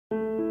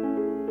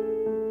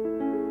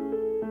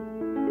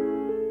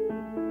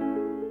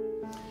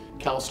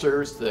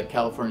CalSTRS, the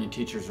California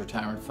Teachers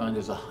Retirement Fund,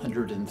 is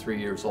 103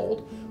 years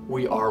old.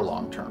 We are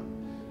long-term.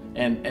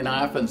 And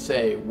I often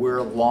say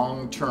we're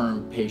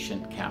long-term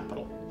patient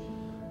capital.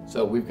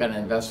 So we've got an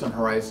investment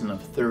horizon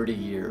of 30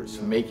 years.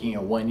 Making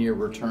a one-year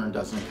return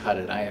doesn't cut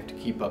it. I have to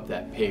keep up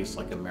that pace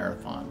like a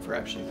marathon for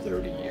actually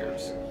 30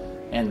 years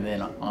and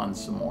then on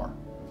some more.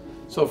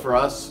 So for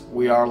us,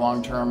 we are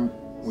long-term.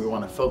 We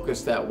want to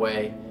focus that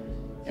way.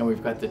 And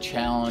we've got the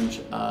challenge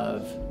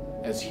of,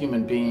 as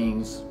human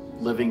beings,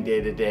 living day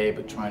to day,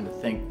 but trying to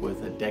think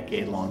with a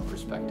decade-long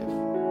perspective.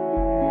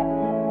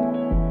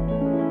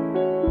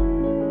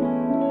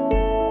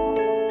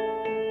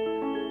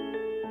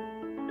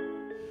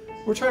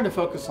 We're trying to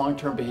focus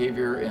long-term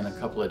behavior in a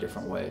couple of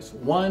different ways.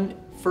 One,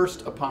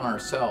 first upon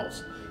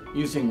ourselves,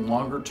 using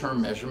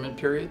longer-term measurement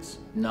periods,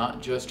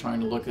 not just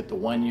trying to look at the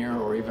 1 year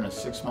or even a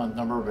 6-month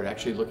number, but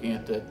actually looking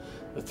at the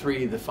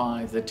 3, the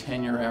 5, the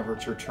 10-year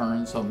average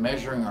return, so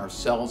measuring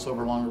ourselves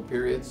over longer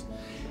periods.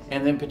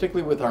 And then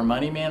particularly with our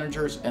money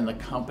managers and the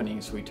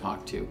companies we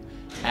talk to,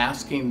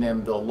 asking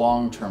them the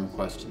long-term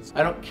questions.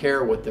 I don't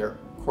care what their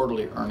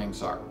quarterly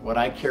earnings are. What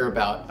I care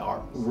about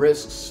are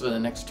risks for the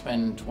next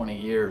 10, 20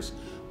 years.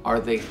 Are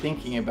they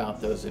thinking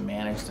about those and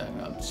managing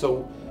them?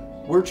 So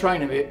we're trying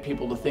to get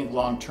people to think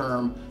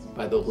long-term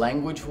by the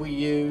language we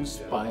use,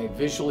 by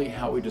visually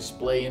how we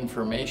display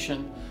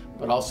information,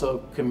 but also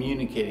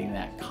communicating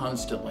that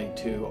constantly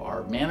to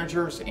our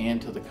managers and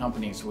to the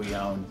companies we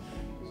own.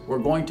 We're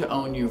going to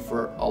own you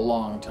for a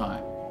long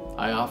time.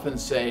 I often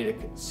say to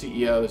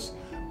CEOs,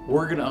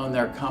 we're going to own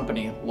their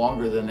company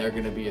longer than they're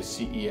going to be a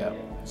CEO.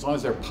 As long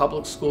as they're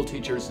public school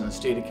teachers in the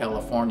state of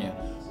California,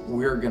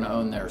 we're going to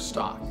own their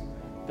stock.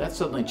 That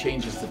suddenly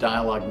changes the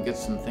dialogue and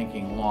gets them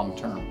thinking long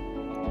term.